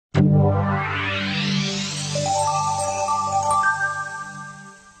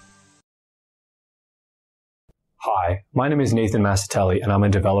Hi, my name is Nathan Mascitelli and I'm a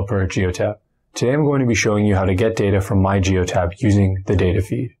developer at Geotab. Today I'm going to be showing you how to get data from MyGeotab using the data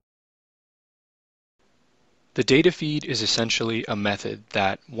feed. The data feed is essentially a method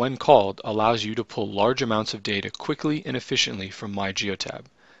that, when called, allows you to pull large amounts of data quickly and efficiently from MyGeotab.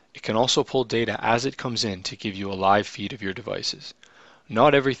 It can also pull data as it comes in to give you a live feed of your devices.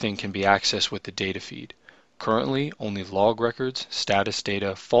 Not everything can be accessed with the data feed. Currently, only log records, status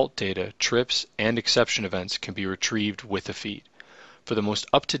data, fault data, trips, and exception events can be retrieved with a feed. For the most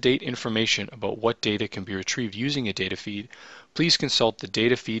up-to-date information about what data can be retrieved using a data feed, please consult the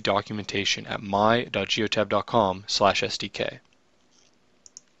data feed documentation at my.geotab.com/SDK.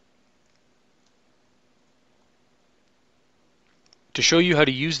 To show you how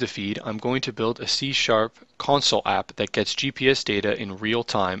to use the feed, I'm going to build a C# console app that gets GPS data in real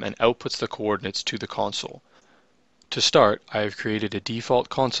time and outputs the coordinates to the console. To start, I have created a default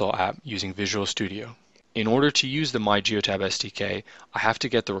console app using Visual Studio. In order to use the MyGeotab SDK, I have to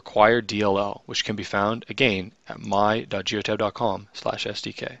get the required DLL, which can be found, again, at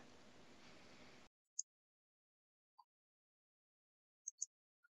my.geotab.com/SDK.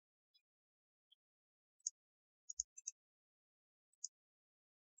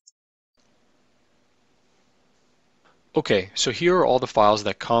 Okay, so here are all the files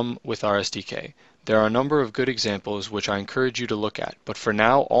that come with our SDK. There are a number of good examples which I encourage you to look at, but for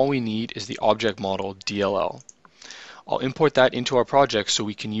now all we need is the object model DLL. I'll import that into our project so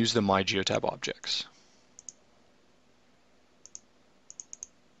we can use the MyGeotab objects.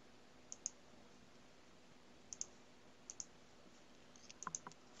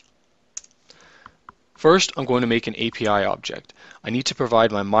 First, I'm going to make an API object. I need to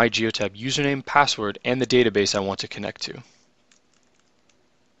provide my MyGeotab username, password, and the database I want to connect to.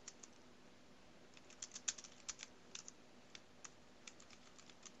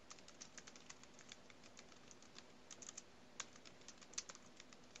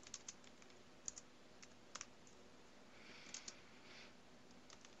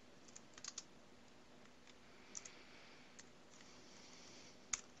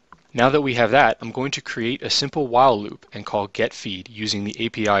 Now that we have that, I'm going to create a simple while loop and call getFeed using the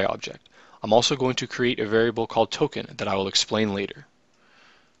API object. I'm also going to create a variable called token that I will explain later.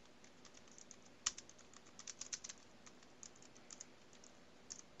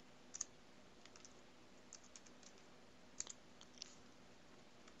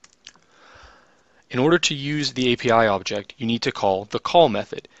 In order to use the API object, you need to call the call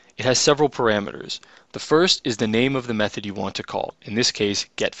method. It has several parameters. The first is the name of the method you want to call, in this case,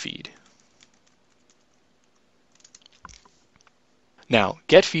 getFeed. Now,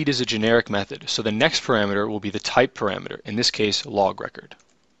 getFeed is a generic method, so the next parameter will be the type parameter, in this case, log record.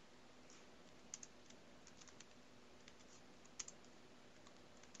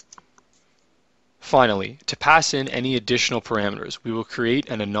 Finally, to pass in any additional parameters, we will create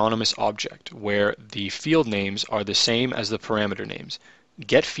an anonymous object where the field names are the same as the parameter names.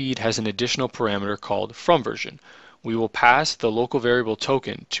 GetFeed has an additional parameter called FromVersion. We will pass the local variable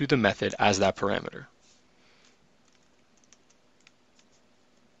token to the method as that parameter.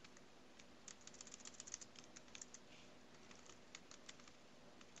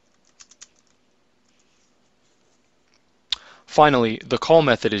 Finally, the call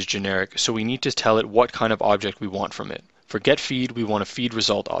method is generic, so we need to tell it what kind of object we want from it. For getFeed, we want a feed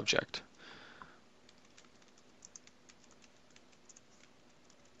result object.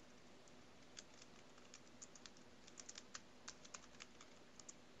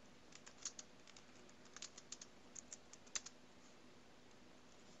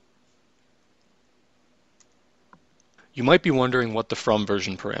 You might be wondering what the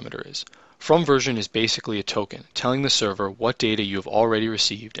FromVersion parameter is. FromVersion is basically a token telling the server what data you have already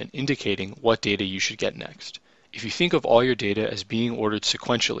received and indicating what data you should get next. If you think of all your data as being ordered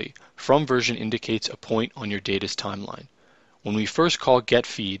sequentially, FromVersion indicates a point on your data's timeline. When we first call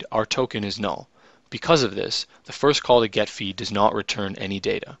getFeed, our token is null. Because of this, the first call to getFeed does not return any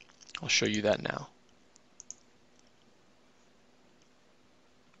data. I'll show you that now.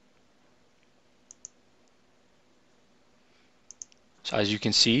 So as you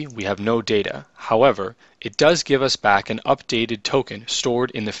can see, we have no data. However, it does give us back an updated token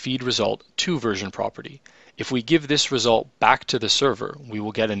stored in the feed result to version property. If we give this result back to the server, we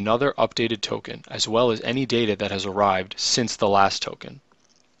will get another updated token, as well as any data that has arrived since the last token.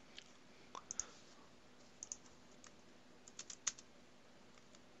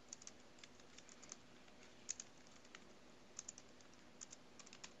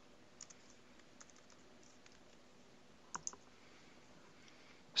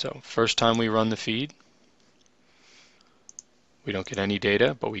 So first time we run the feed, we don't get any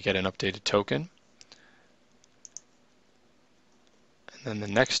data, but we get an updated token. and then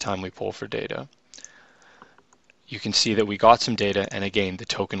the next time we pull for data, you can see that we got some data, and again, the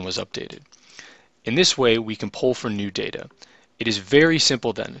token was updated. In this way, we can pull for new data. It is very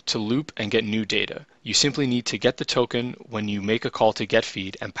simple then to loop and get new data. You simply need to get the token when you make a call to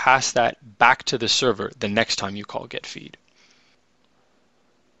getFeed and pass that back to the server the next time you call getFeed.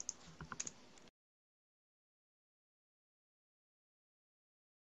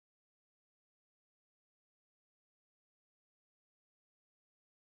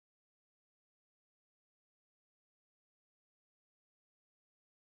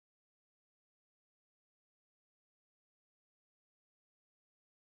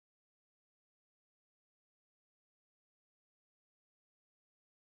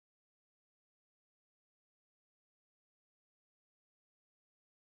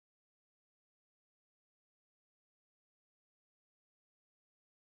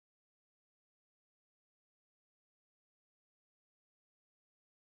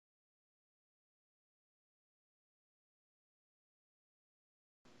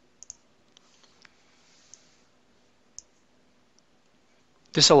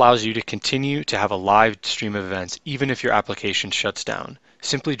 This allows you to continue to have a live stream of events even if your application shuts down.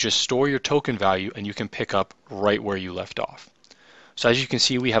 Simply just store your token value and you can pick up right where you left off. So as you can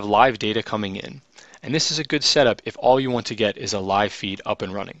see, we have live data coming in. And this is a good setup if all you want to get is a live feed up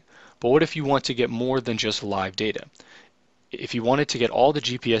and running. But what if you want to get more than just live data? If you wanted to get all the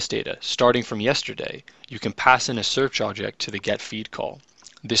GPS data starting from yesterday, you can pass in a search object to the getFeed call.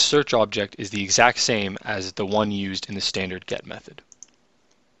 This search object is the exact same as the one used in the standard get method.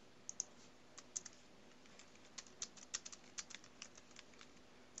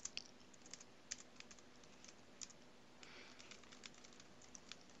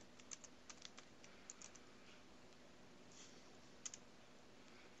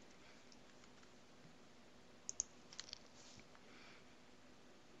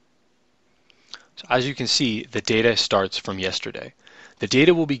 So as you can see, the data starts from yesterday. The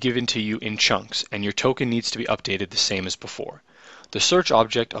data will be given to you in chunks, and your token needs to be updated the same as before. The search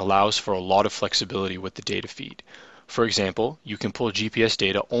object allows for a lot of flexibility with the data feed. For example, you can pull GPS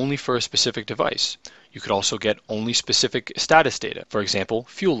data only for a specific device. You could also get only specific status data, for example,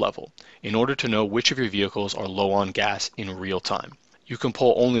 fuel level, in order to know which of your vehicles are low on gas in real time. You can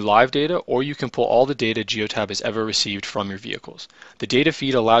pull only live data, or you can pull all the data Geotab has ever received from your vehicles. The data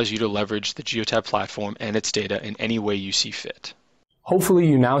feed allows you to leverage the Geotab platform and its data in any way you see fit. Hopefully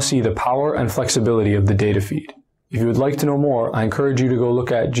you now see the power and flexibility of the data feed. If you would like to know more, I encourage you to go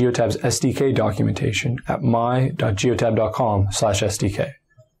look at Geotab's SDK documentation at my.geotab.com/SDK.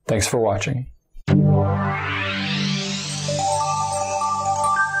 Thanks for watching.